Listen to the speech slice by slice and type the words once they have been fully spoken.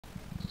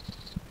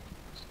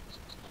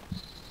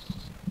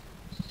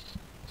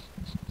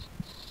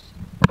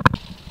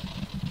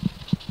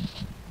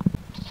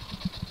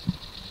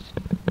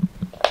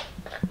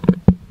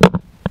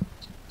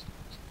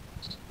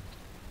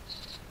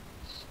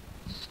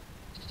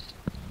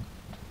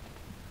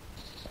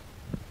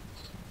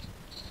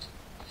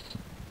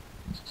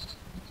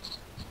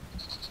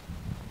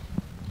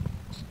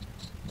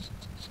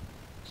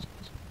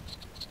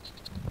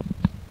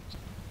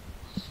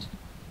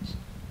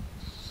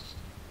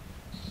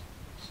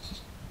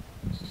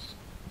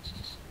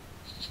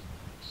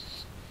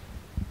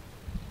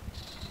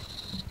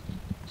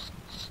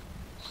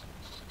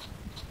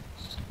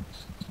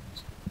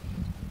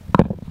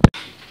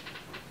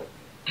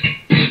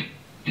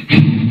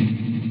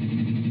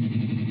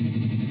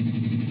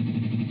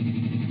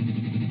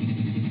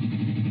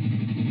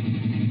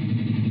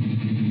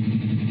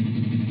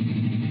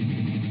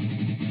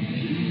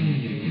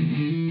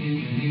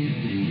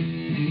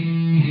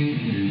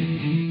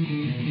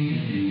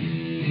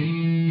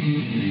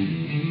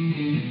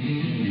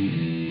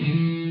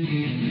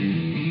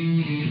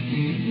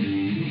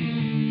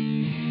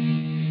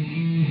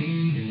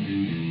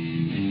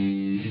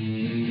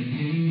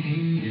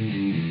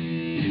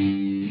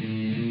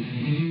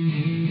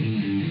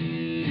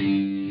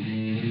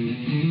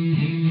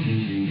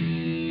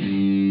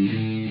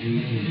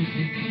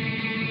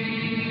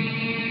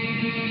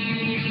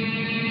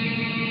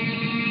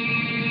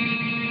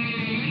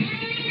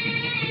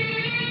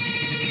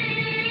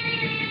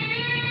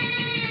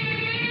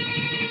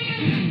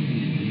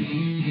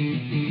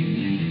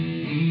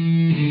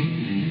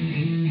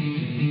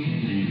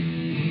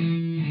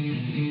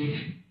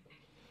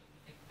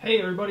Hey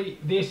everybody,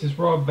 this is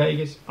Rob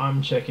Vegas.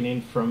 I'm checking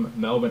in from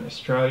Melbourne,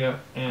 Australia,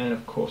 and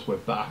of course we're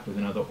back with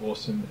another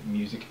awesome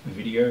music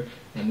video,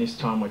 and this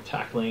time we're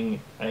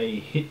tackling a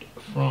hit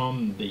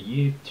from the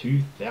year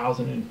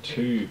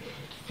 2002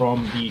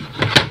 from the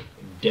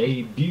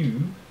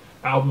debut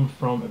album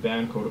from a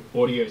band called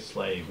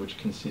Audioslave, which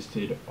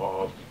consisted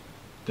of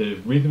the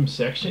rhythm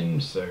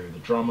section, so the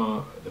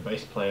drummer, the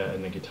bass player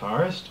and the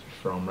guitarist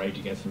from Rage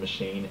Against the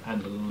Machine,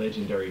 and the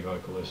legendary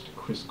vocalist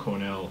Chris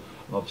Cornell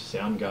of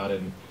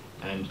Soundgarden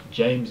and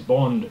James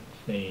Bond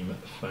theme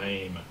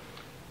fame.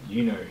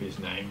 You know his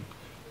name.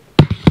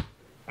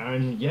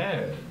 And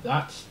yeah,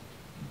 that's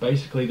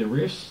basically the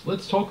riffs.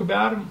 Let's talk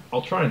about them.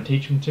 I'll try and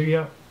teach them to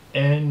you,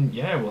 and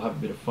yeah, we'll have a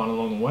bit of fun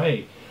along the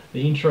way.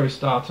 The intro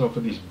starts off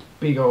with this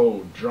big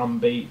old drum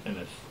beat and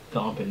a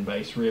thumping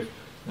bass riff,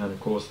 and of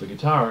course the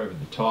guitar over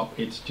the top.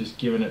 It's just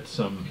giving it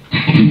some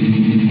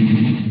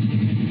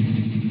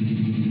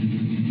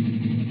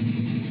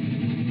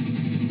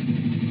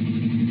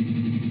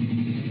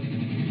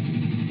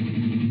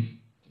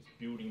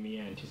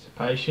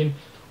anticipation.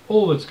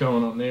 All that's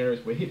going on there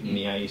is we're hitting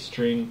the A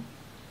string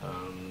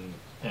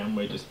and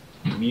we're just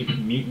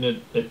muting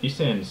it at this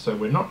end, so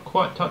we're not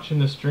quite touching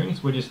the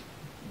strings, we're just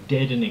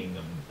deadening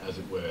them, as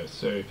it were.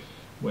 So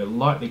we're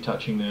lightly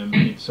touching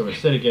them, so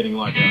instead of getting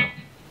like a,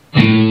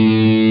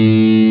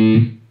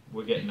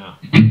 we're getting a.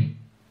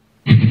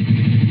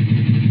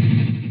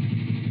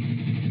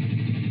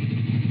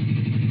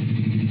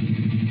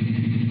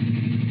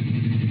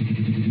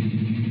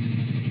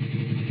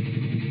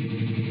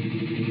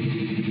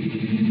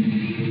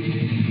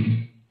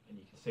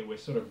 We're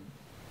sort of,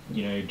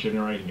 you know,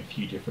 generating a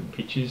few different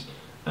pitches,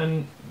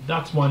 and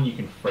that's one you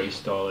can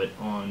freestyle it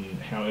on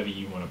however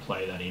you want to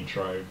play that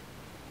intro.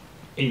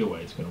 Either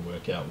way it's going to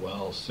work out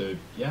well. So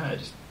yeah,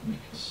 just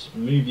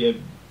move your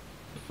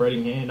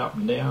fretting hand up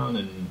and down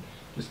and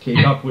just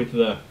keep up with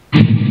the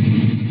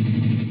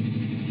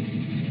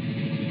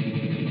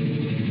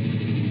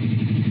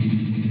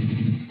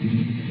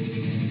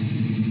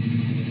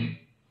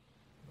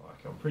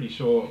I'm pretty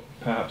sure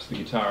perhaps the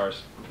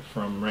guitarist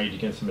from Rage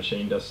Against the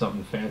Machine does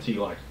something fancy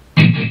like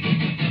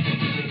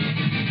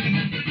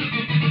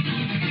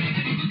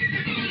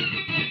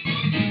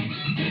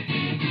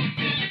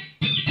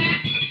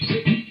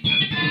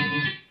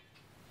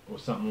or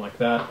something like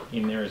that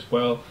in there as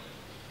well.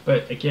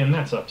 But again,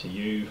 that's up to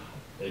you.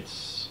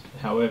 It's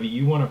however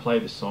you want to play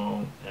the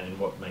song and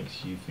what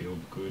makes you feel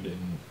good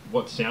and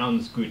what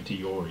sounds good to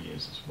your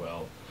ears as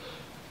well.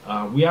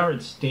 We are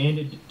in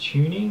standard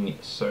tuning,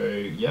 so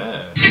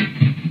yeah.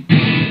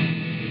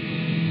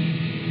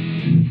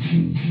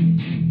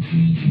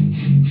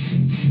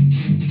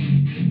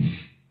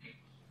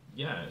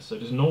 Yeah, so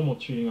just normal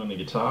tuning on the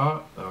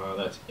guitar,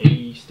 that's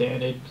E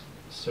standard,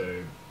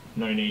 so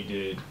no need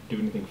to do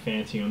anything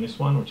fancy on this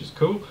one, which is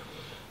cool.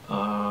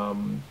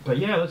 But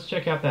yeah, let's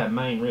check out that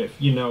main riff.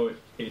 You know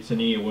it's an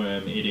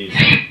earworm, it is.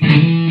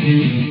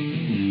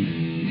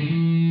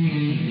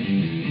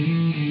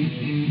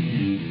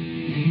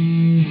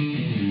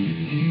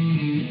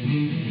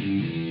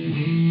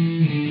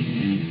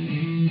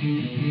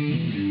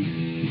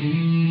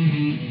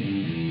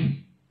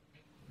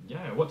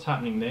 What's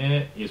happening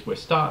there is we're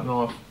starting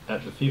off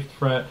at the 5th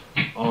fret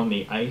on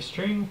the A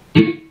string,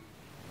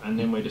 and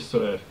then we're just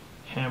sort of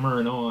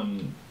hammering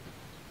on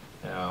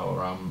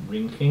our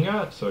ring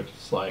finger, so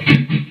it's like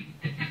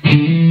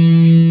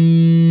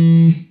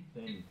then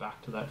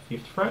back to that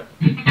 5th fret,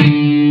 then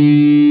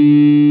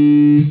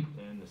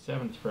the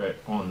 7th fret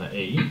on the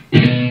E,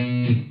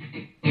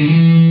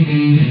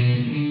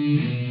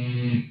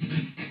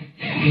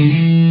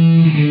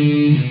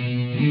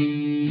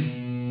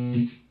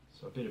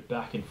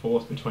 back and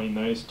forth between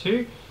those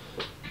two.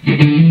 Then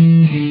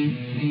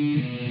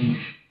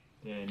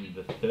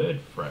the 3rd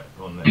fret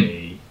on the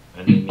E,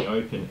 and then the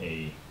open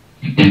E.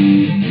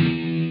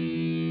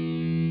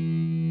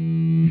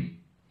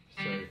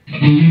 So,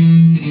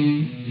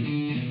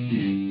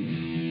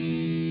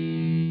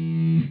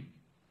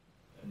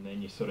 and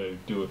then you sort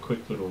of do a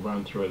quick little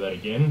run through of that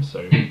again.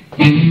 So.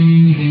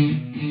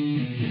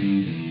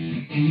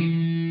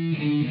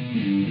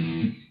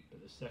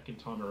 Second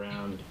time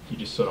around, you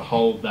just sort of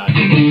hold that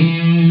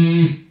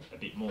a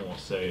bit more,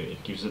 so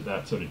it gives it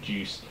that sort of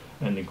juice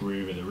and the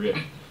groove of the riff.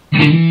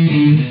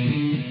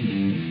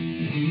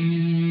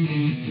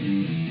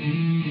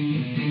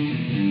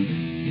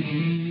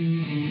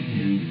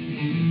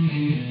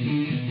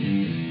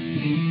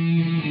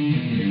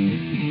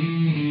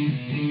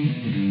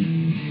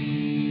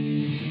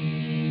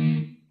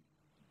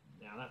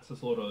 Now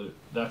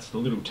that's the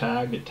little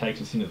tag that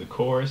takes us into the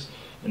chorus,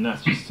 and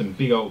that's just some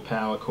big old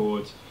power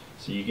chords.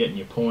 So you're getting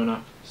your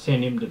pointer,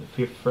 send him to the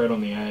 5th fret on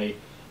the A,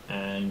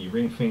 and your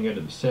ring finger to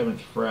the 7th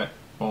fret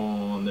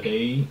on the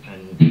D,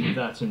 and give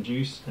that some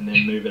juice, and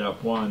then move it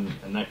up one,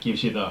 and that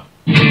gives you the.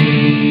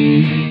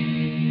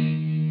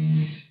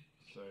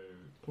 So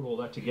put all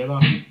that together.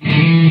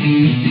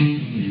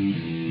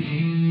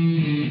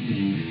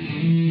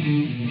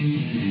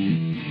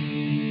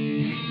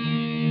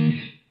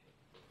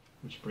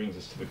 Which brings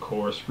us to the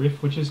chorus chorus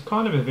riff, which is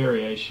kind of a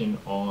variation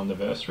on the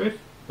verse riff.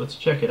 Let's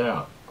check it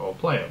out. I'll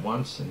play it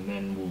once and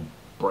then we'll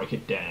break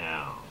it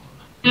down.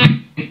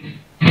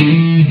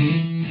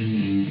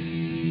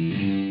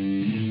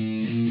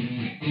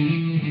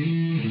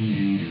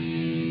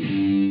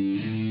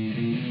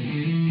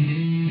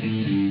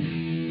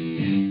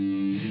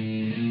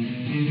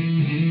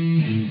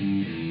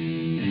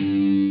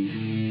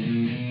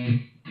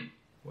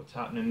 What's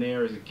happening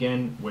there is,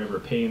 again, we're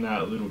repeating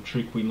that little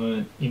trick we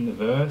learned in the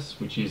verse,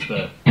 which is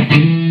but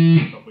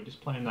we're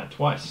just playing that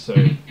twice. So,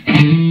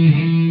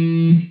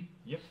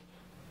 yep.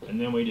 And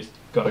then we just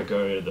got to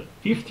go to the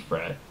 5th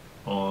fret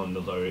on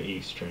the low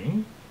E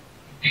string,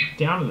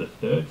 down to the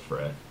 3rd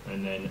fret,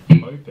 and then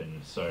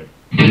open. So,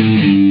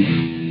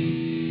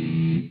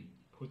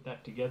 put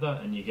that together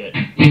and you get,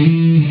 to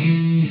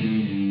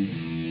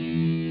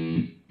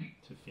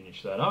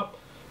finish that up,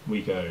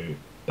 we go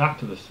back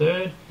to the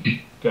 3rd,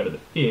 go to the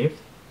 5th,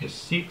 the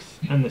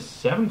 6th and the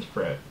 7th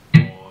fret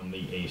on the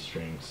E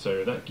string.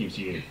 So that gives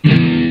you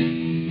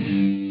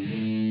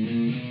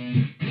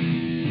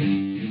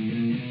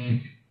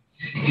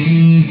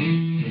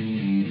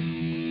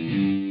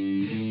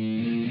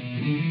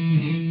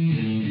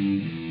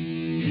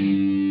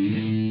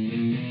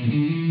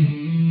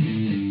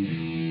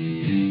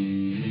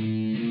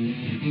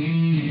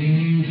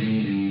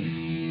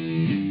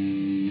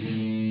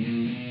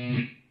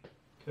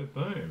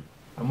kaboom.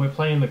 And we're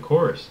playing the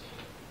chorus.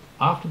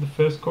 After the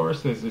first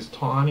chorus, there's this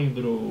tiny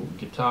little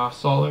guitar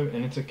solo,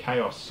 and it's a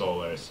chaos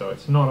solo, so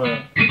it's not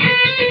a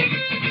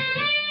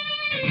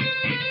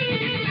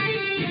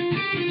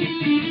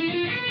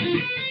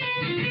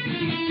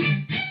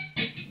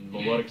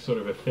melodic sort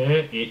of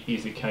affair. It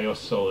is a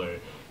chaos solo.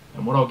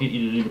 And what I'll get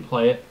you to do to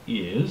play it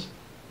is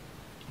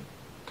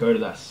go to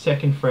that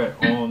 2nd fret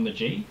on the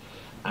G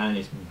and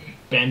just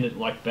bend it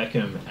like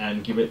Beckham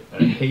and give it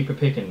a heap of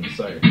picking.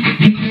 So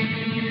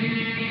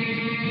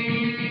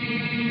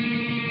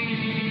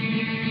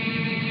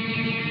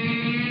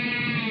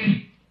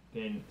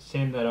then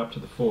send that up to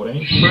the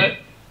 14th fret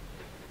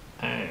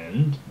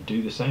and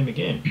do the same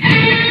again.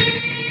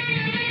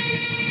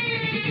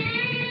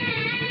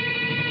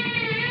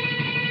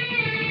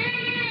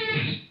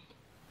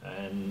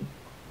 And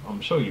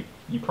I'm sure you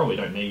probably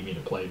don't need me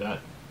to play that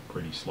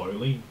pretty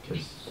slowly,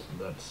 because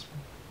that's,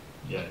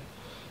 yeah,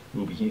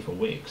 we'll be here for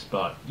weeks.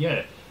 But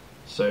yeah,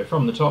 so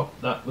from the top,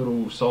 that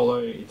little solo,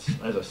 it's,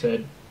 as I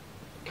said,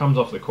 comes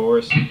off the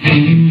chorus.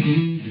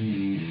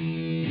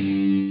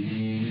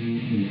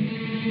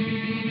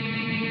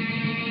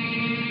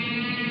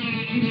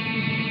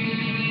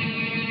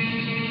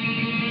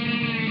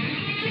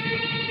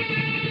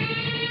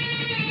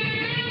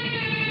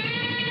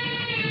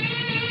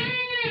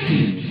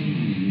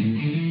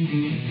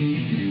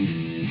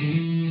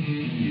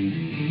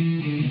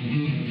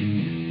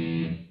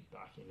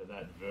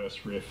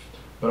 Riff,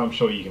 but I'm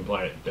sure you can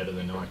play it better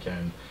than I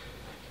can.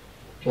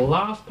 The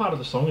last part of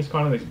the song is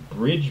kind of this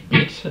bridge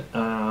bit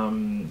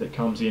that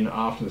comes in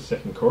after the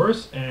 2nd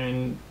chorus,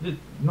 and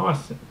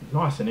nice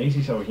and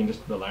easy, so we can just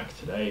relax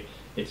today.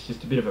 It's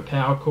just a bit of a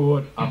power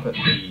chord up at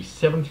the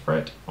 7th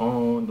fret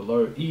on the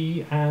low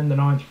E and the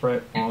 9th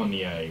fret on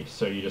the A.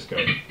 So you just go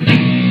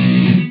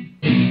and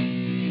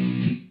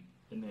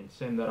then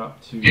send that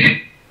up to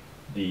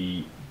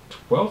the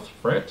 12th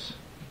fret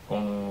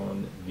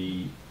on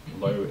the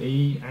low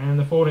E and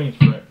the 14th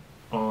fret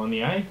on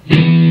the A.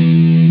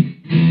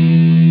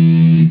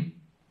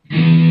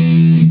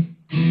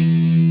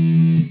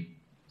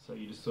 So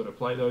you just sort of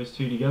play those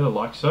two together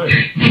like so.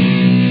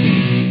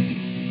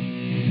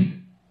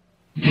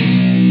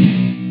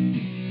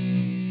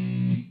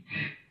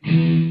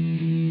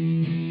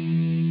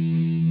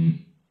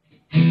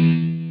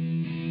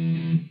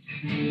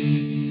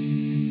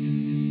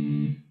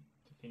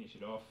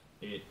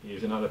 It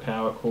is another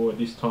power chord,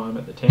 this time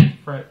at the 10th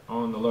fret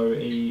on the low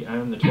E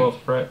and the 12th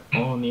fret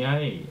on the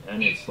A.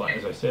 And it's like,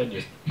 as I said,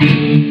 just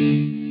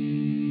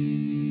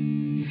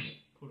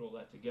put all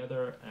that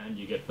together and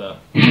you get the...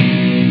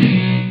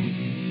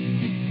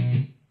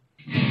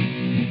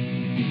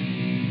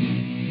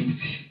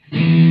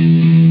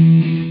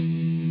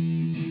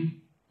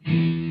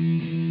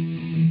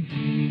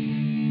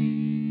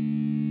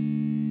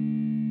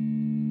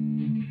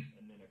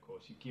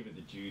 You give it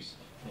the juice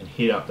and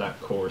hit up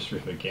that chorus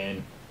riff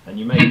again, and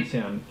you make it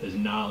sound as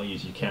gnarly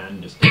as you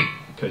can, just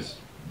because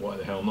why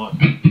the hell not.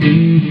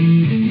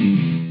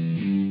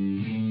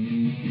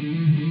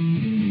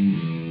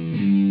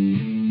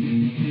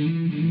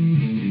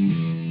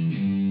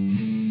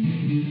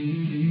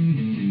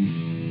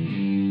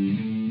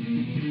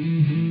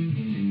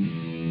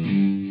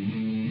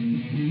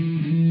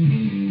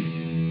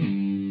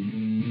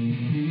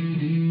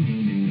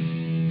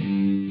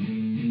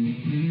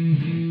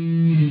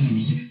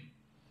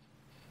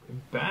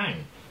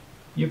 Bang!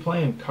 You're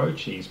playing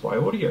Cochise by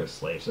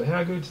Audioslave, so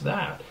how good's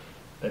that?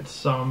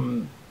 It's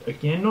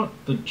again, not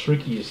the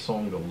trickiest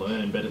song to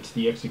learn, but it's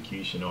the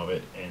execution of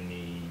it and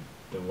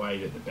the way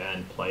that the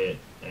band play it,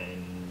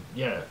 and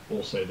yeah,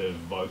 also the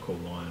vocal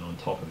line on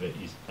top of it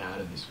is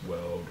out of this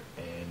world.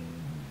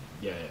 And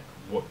yeah,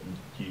 what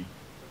you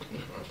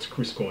it's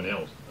Chris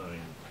Cornell. I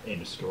mean,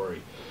 end of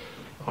story.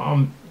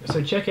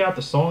 So check out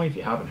the song if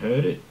you haven't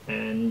heard it,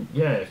 and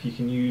yeah, if you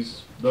can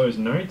use those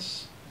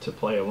notes to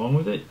play along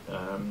with it,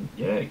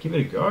 yeah, give it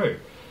a go.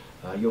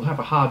 You'll have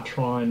a hard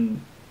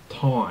time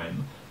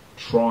trying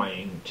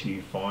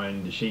to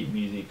find the sheet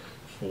music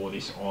for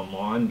this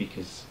online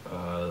because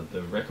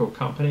the record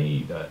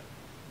company that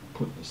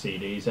put the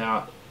CDs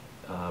out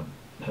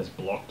has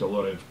blocked a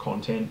lot of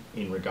content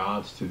in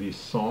regards to this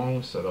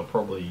song, so they'll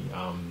probably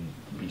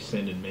be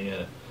sending me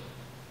a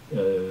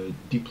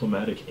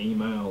diplomatic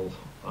email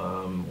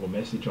or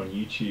message on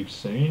YouTube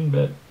soon.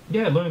 But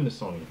yeah, learn the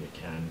song if you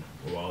can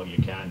while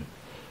you can.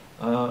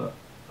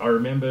 I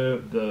remember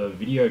the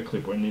video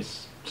clip when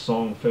this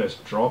song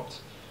first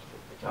dropped.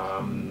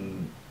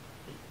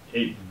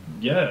 It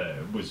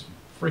was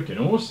freaking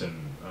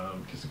awesome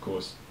because of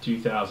course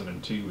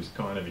 2002 was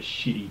kind of a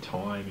shitty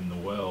time in the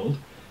world,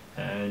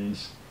 and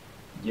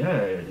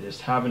yeah,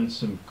 just having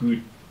some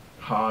good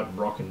hard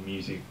rockin'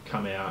 music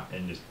come out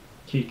and just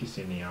kick us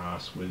in the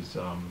ass was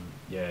a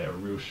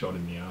real shot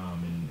in the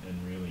arm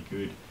and really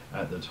good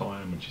at the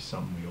time, which is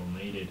something we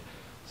all needed.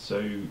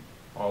 So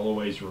I'll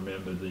always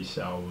remember this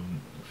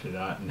album for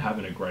that, and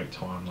having a great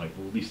time, like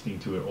listening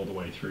to it all the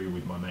way through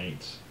with my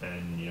mates,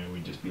 and you know,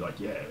 we'd just be like,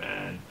 yeah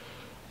man.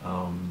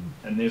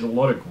 And there's a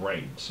lot of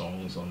great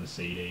songs on the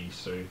CD,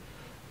 so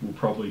we'll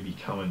probably be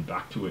coming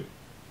back to it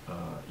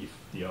if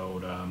the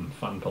old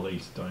Fun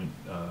Police don't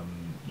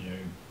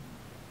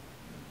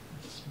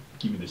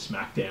give me the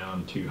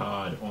smackdown too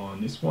hard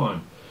on this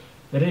one.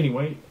 But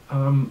anyway,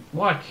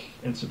 like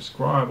and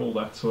subscribe, all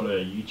that sort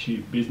of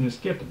YouTube business.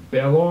 Get the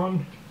bell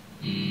on.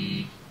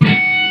 And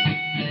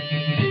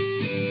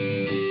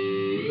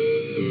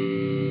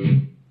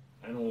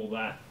all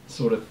that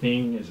sort of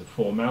thing as a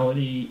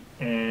formality,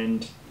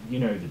 and you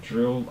know the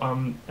drill.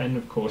 And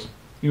of course,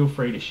 feel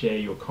free to share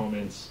your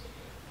comments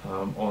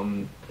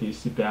on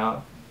this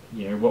about,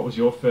 you know, what was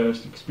your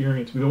first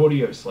experience with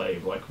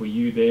Audioslave? Like, were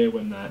you there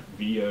when that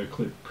video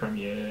clip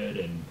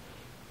premiered and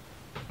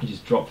you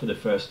just dropped for the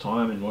first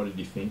time, and what did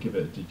you think of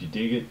it? Did you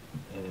dig it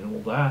and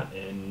all that?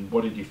 And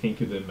what did you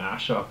think of the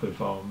mashup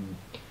of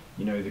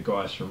you know, the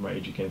guys from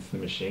Rage Against the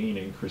Machine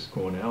and Chris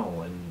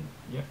Cornell? And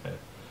yeah,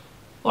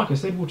 like I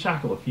said, we'll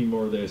tackle a few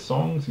more of their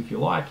songs if you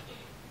like.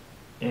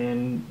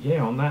 And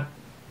yeah, on that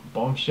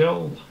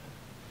bombshell,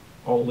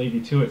 I'll leave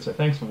you to it. So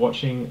thanks for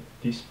watching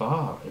this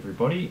far,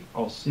 everybody.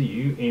 I'll see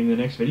you in the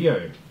next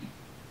video.